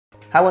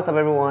Hi, what's up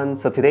everyone?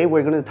 So today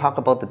we're going to talk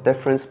about the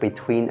difference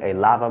between a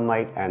lava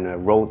mic and a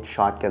Rode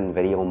shotgun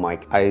video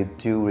mic. I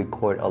do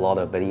record a lot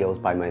of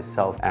videos by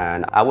myself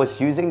and I was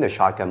using the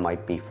shotgun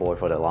mic before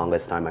for the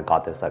longest time. I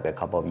got this like a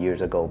couple of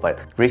years ago,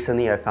 but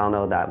recently I found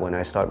out that when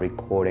I start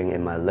recording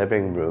in my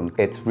living room,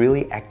 it's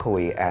really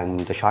echoey and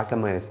the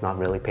shotgun mic is not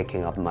really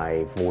picking up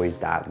my voice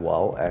that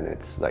well, and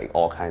it's like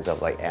all kinds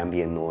of like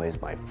ambient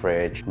noise, my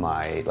fridge,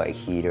 my like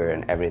heater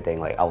and everything,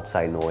 like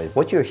outside noise.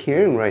 What you're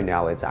hearing right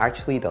now, it's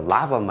actually the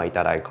lava mic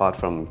that I got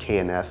from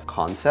K&F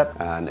Concept,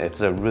 and it's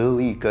a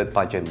really good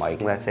budget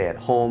mic. Let's say at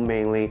home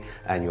mainly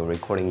and you're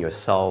recording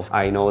yourself.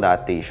 I know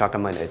that the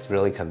shotgun mic, it's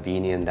really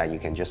convenient that you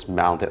can just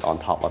mount it on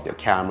top of your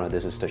camera.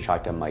 This is the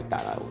shotgun mic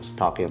that I was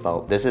talking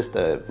about. This is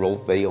the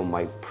Rode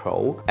VideoMic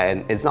Pro,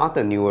 and it's not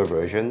the newer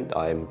version.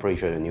 I'm pretty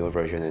sure the newer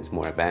version is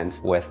more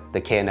advanced with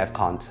the K&F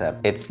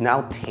Concept. It's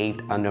now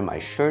taped under my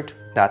shirt.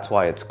 That's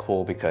why it's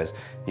cool, because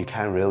you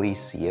can't really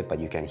see it, but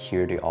you can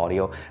hear the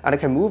audio. And I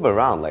can move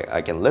around, like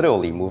I can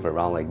literally move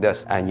around like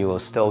this, and you will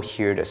still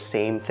hear the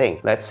same thing.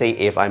 Let's say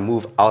if I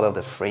move out of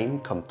the frame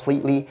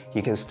completely,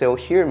 you can still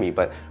hear me.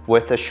 But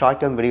with the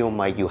shotgun video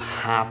mic, you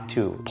have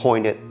to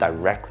point it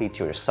directly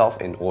to yourself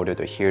in order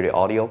to hear the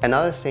audio.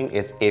 Another thing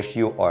is if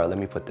you are, let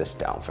me put this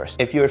down first.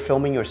 If you're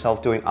filming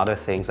yourself doing other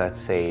things, let's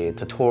say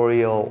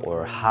tutorial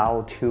or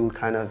how-to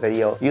kind of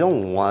video, you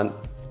don't want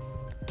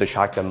the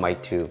shotgun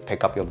mic to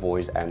pick up your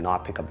voice and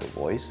not pick up your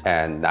voice,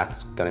 and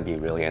that's gonna be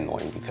really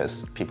annoying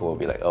because people will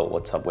be like, oh,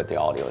 what's up with the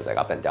audio? It's like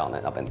up and down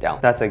and up and down.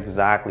 That's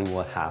exactly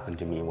what happened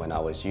to me when I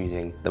was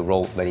using the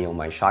Rode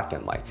VideoMic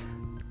shotgun mic.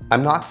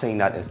 I'm not saying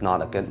that it's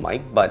not a good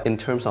mic, but in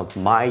terms of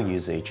my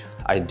usage,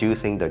 I do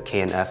think the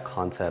K&F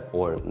Concept,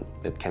 or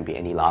it can be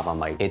any lava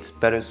mic, it's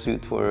better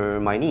suited for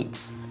my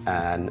needs.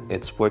 And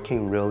it's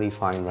working really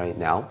fine right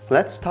now.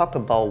 Let's talk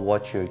about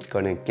what you're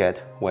gonna get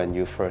when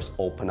you first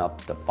open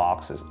up the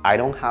boxes. I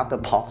don't have the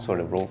box for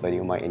the Rode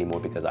VideoMic anymore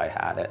because I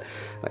had it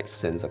like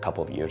since a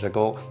couple of years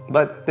ago.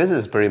 But this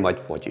is pretty much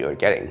what you're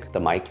getting. The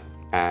mic,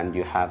 and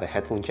you have a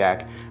headphone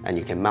jack, and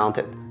you can mount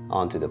it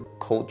onto the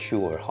cold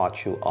shoe or hot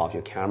shoe of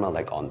your camera,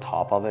 like on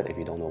top of it, if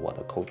you don't know what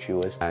a cold shoe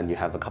is. And you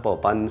have a couple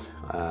of buttons.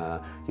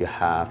 You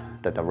have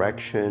the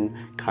direction,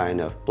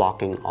 kind of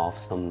blocking off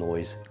some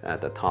noise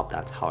at the top.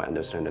 That's how I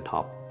understand the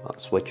top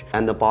switch.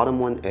 And the bottom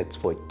one, it's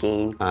for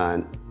gain.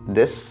 And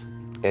this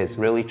is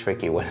really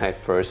tricky. When I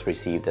first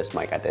received this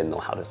mic, I didn't know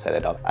how to set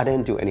it up. I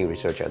didn't do any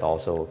research at all.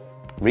 So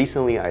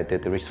recently I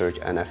did the research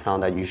and I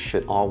found that you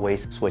should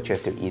always switch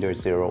it to either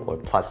 0 or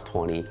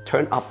 +20.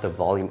 Turn up the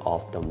volume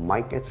of the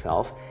mic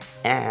itself,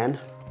 and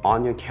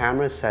on your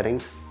camera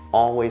settings,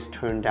 always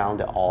turn down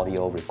the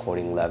audio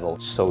recording level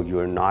so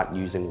you're not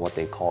using what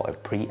they call a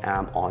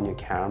preamp on your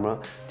camera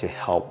to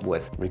help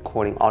with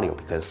recording audio,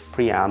 because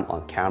preamp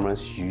on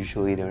cameras,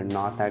 usually they're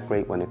not that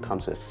great when it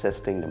comes to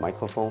assisting the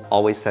microphone.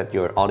 Always set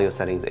your audio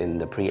settings in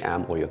the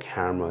preamp or your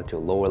camera to a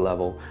lower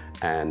level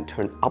and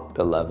turn up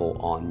the level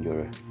on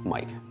your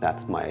mic.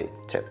 That's my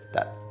tip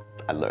that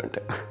I learned.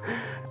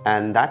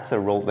 And that's a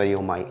Rode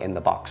VideoMic in the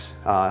box.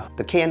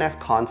 The K&F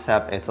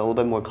Concept, it's a little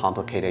bit more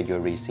complicated. You're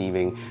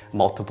receiving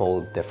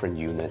multiple different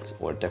units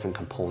or different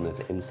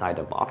components inside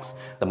the box.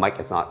 The mic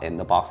is not in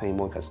the box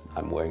anymore because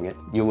I'm wearing it.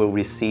 You will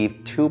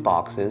receive two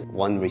boxes,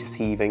 one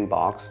receiving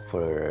box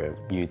for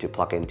you to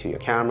plug into your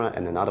camera,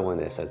 and another one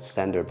is a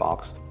sender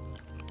box.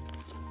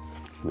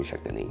 Let me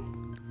check the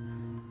name.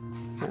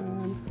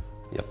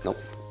 Yep, nope.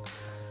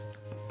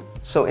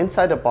 So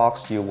inside the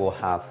box, you will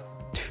have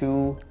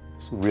two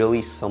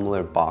really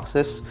similar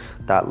boxes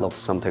that looks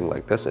something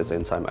like this. It's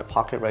inside my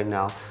pocket right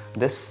now.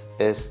 This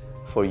is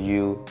for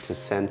you to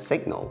send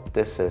signal.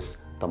 This is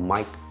the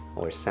mic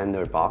or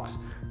sender box,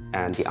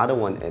 and the other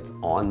one, it's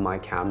on my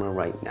camera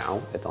right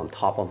now. It's on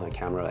top of my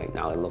camera right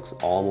now. It looks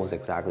almost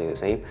exactly the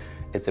same.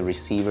 It's a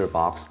receiver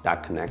box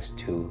that connects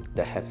to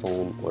the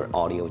headphone or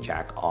audio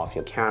jack of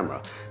your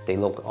camera. They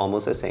look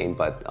almost the same,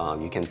 but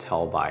you can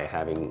tell by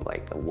having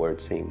like a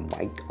word saying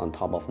mic on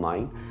top of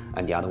mine,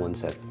 and the other one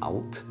says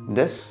out.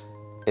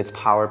 It's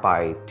powered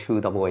by 2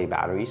 AA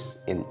batteries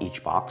in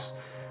each box.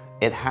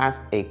 It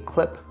has a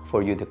clip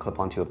for you to clip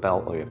onto your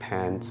belt or your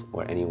pants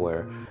or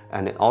anywhere.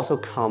 And it also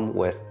comes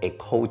with a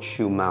cold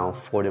shoe mount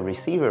for the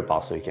receiver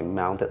box, so you can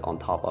mount it on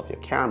top of your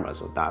camera.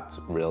 So that's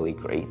really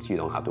great. You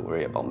don't have to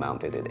worry about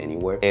mounting it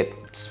anywhere.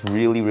 It's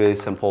really, really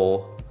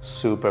simple,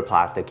 super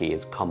plasticky.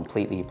 It's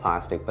completely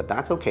plastic, but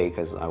that's okay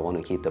because I want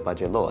to keep the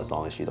budget low as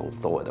long as you don't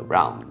throw it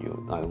around.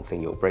 I don't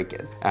think you'll break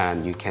it.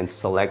 And you can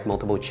select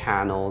multiple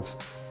channels.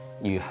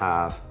 You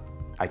have,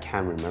 I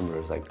can't remember,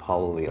 it's like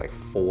probably like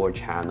 4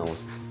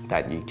 channels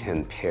that you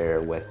can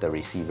pair with the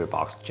receiver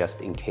box,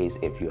 just in case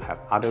if you have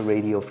other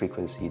radio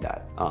frequency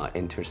that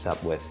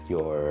intercept with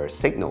your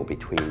signal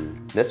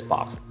between this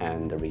box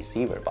and the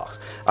receiver box.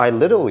 I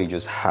literally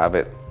just have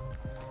it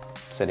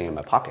sitting in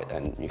my pocket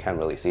and you can't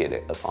really see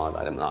it as long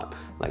as I'm not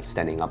like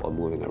standing up or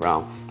moving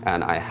around.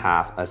 And I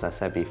have, as I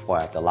said before,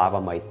 I have the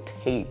lava mic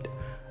taped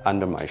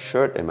under my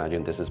shirt.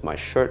 Imagine this is my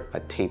shirt. I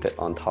tape it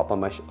on top of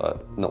my,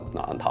 no,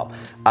 not on top,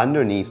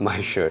 underneath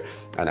my shirt.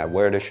 And I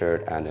wear the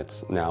shirt and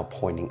it's now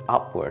pointing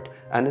upward.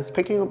 And it's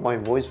picking up my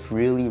voice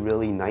really,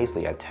 really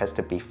nicely. I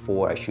tested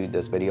before I shoot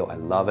this video. I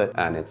love it.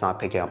 And it's not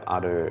picking up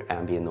other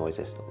ambient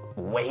noises.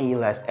 Way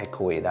less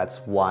echoey. That's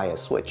why I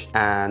switched.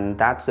 And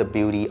that's the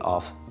beauty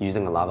of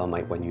using a lava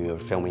mic when you're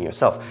filming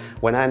yourself.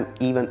 When I'm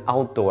even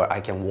outdoor, I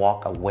can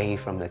walk away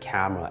from the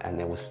camera and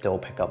it will still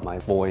pick up my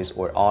voice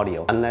or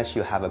audio. Unless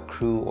you have a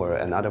crew or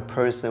another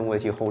person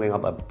with you holding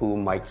up a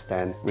boom mic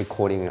stand,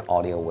 recording an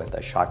audio with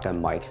a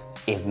shotgun mic.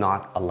 If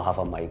not, a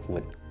lava mic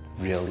would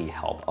really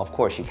help. Of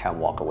course, you can't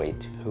walk away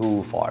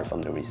too far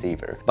from the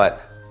receiver,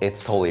 but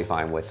it's totally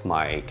fine with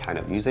my kind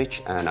of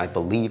usage, and I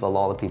believe a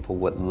lot of people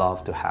would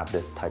love to have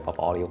this type of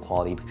audio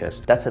quality,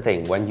 because that's the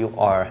thing, when you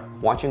are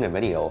watching a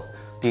video,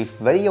 the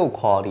video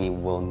quality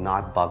will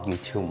not bug you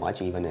too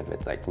much. Even if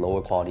it's like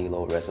lower quality,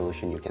 low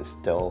resolution, you can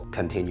still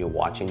continue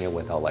watching it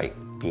without like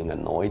being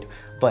annoyed.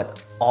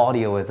 But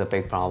audio is a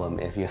big problem.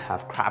 If you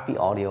have crappy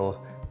audio,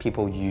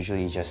 people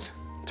usually just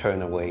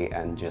turn away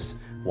and just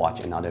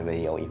watch another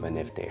video even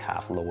if they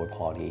have lower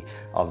quality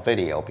of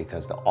video,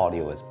 because the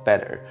audio is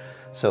better.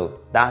 So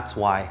that's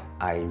why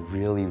I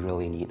really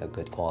need a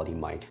good quality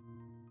mic.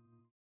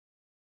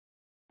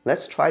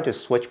 Let's try to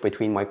switch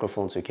between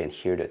microphones so you can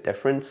hear the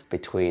difference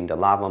between the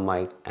lava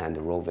mic and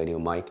the Rode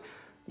VideoMic.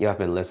 You have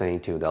been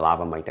listening to the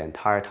lava mic the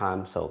entire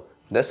time. So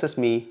this is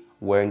me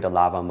wearing the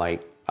lava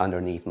mic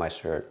underneath my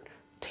shirt,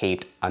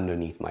 taped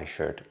underneath my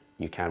shirt.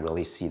 You can't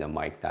really see the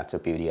mic, that's the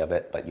beauty of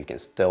it, but you can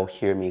still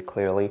hear me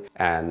clearly.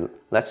 And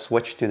let's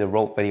switch to the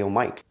Rode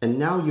VideoMic. And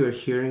now you're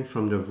hearing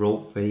from the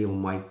Rode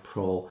VideoMic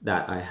Pro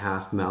that I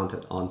have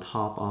mounted on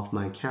top of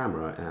my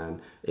camera, and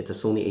it's a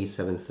Sony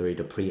a7 III.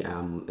 The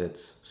preamp,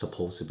 it's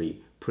supposed to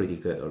be pretty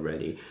good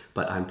already,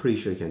 but I'm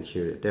pretty sure you can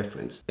hear the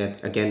difference.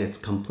 Again, it's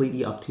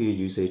completely up to your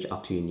usage,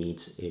 up to your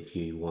needs. If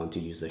you want to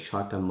use a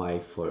shotgun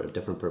mic for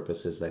different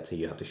purposes, let's say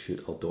you have to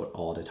shoot outdoor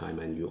all the time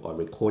and you are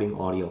recording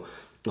audio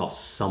of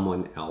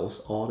someone else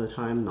all the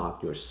time,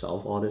 not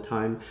yourself all the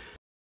time.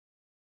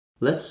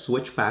 Let's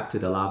switch back to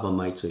the lava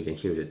mic so you can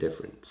hear the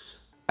difference.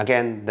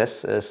 Again,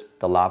 this is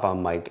the lava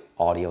mic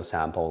audio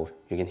sample.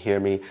 You can hear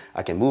me.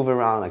 I can move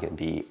around. I can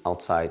be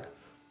outside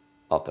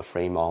of the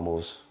frame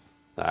almost.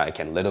 I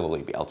can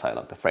literally be outside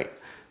of the frame.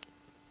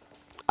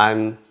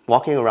 I'm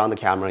walking around the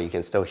camera, you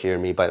can still hear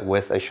me, but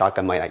with a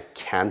shotgun mic, I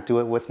can't do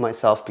it with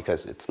myself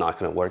because it's not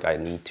gonna work. I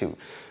need to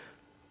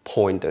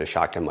point the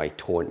shotgun mic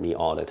toward me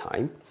all the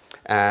time.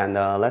 And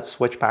let's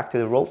switch back to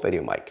the Rode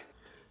VideoMic.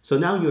 So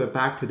now you're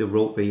back to the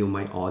Rode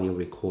VideoMic audio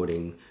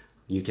recording.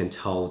 You can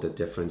tell the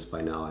difference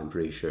by now, I'm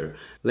pretty sure.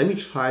 Let me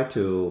try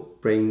to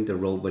bring the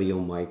Rode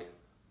VideoMic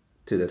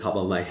to the top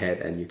of my head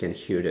and you can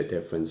hear the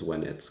difference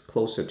when it's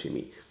closer to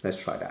me. Let's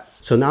try that.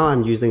 So now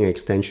I'm using an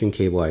extension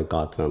cable I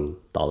got from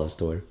dollar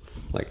store.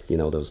 Like, you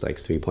know, those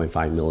like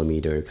 3.5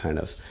 millimeter kind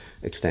of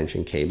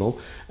extension cable.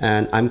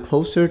 And I'm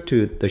closer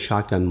to the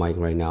shotgun mic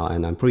right now,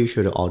 and I'm pretty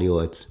sure the audio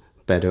is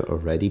better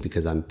already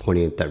because I'm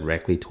pointing it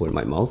directly toward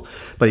my mouth.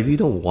 But if you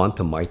don't want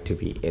the mic to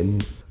be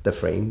in the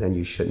frame, then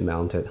you should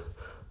mount it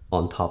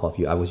on top of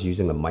you. I was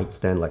using a mic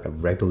stand, like a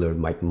regular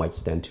mic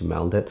stand to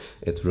mount it.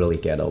 It's really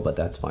ghetto, but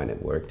that's fine,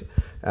 it worked.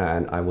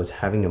 And I was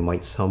having a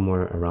mic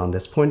somewhere around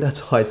this point. That's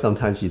why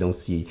sometimes you don't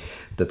see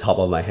the top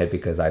of my head,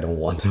 because I don't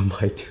want the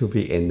mic to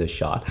be in the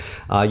shot.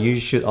 You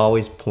should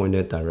always point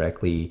it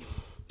directly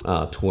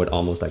toward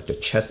almost like the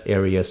chest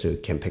area so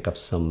it can pick up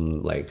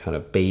some like kind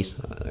of bass.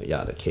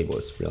 Yeah, the cable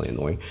is really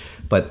annoying.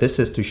 But this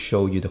is to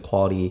show you the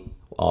quality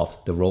of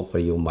the Rode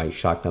VideoMic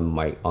shotgun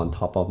mic on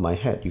top of my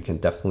head. You can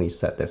definitely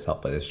set this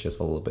up, but it's just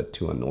a little bit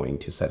too annoying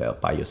to set it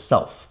up by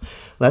yourself.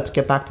 Let's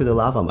get back to the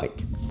lava mic.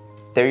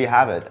 There you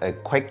have it, a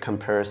quick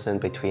comparison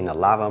between a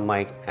lava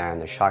mic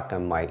and a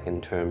shotgun mic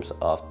in terms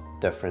of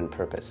different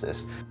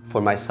purposes.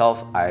 For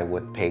myself, I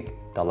would pick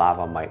the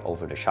lava mic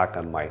over the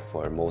shotgun mic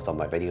for most of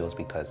my videos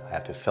because I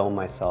have to film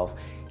myself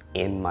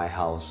in my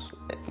house,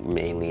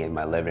 mainly in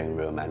my living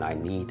room, and I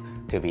need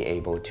to be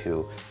able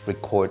to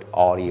record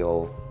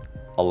audio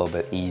a little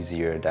bit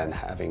easier than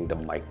having the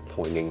mic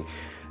pointing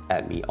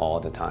at me all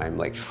the time,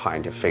 like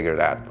trying to figure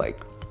that like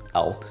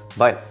out.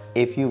 But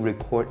if you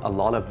record a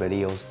lot of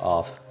videos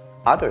of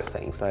other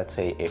things, let's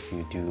say if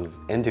you do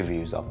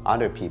interviews of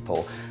other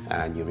people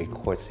and you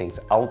record things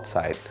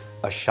outside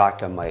a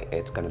shotgun mic,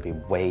 it's going to be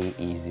way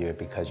easier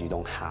because you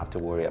don't have to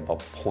worry about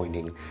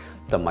pointing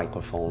the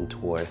microphone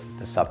toward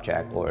the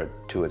subject or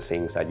to the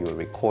things that you're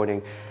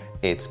recording.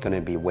 It's going to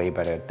be way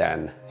better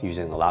than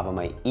using a lava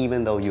mic,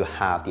 even though you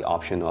have the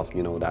option of,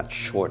 you know, that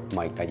short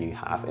mic that you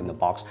have in the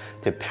box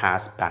to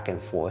pass back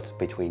and forth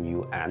between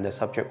you and the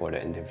subject or the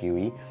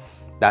interviewee.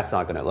 that's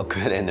not gonna look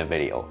good in the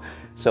video.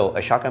 So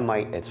a shotgun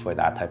mic, it's for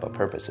that type of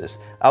purposes.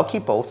 I'll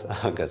keep both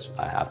because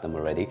I have them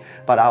already,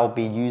 but I'll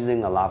be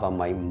using a lava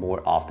mic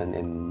more often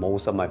in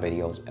most of my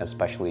videos,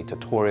 especially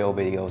tutorial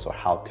videos or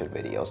how-to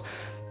videos.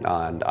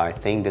 And I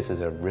think this is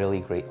a really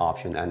great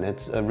option, and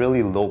it's a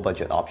really low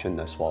budget option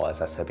as well.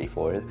 As I said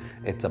before,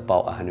 it's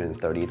about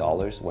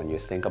 $130. When you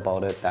think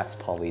about it, that's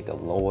probably the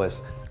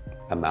lowest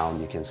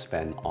amount you can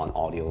spend on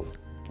audio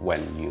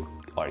when you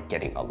are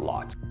getting a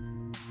lot.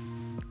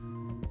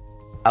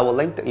 I will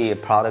link the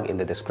product in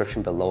the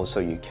description below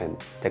so you can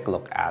take a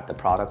look at the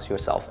products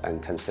yourself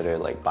and consider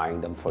like buying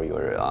them for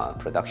your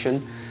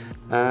production.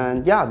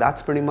 And yeah,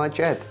 that's pretty much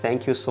it.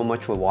 Thank you so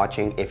much for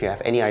watching. If you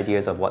have any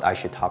ideas of what I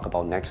should talk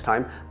about next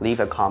time, leave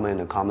a comment in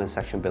the comment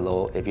section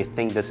below. If you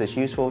think this is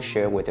useful,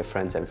 share with your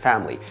friends and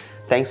family.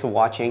 Thanks for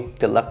watching,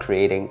 good luck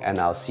creating, and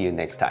I'll see you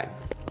next time.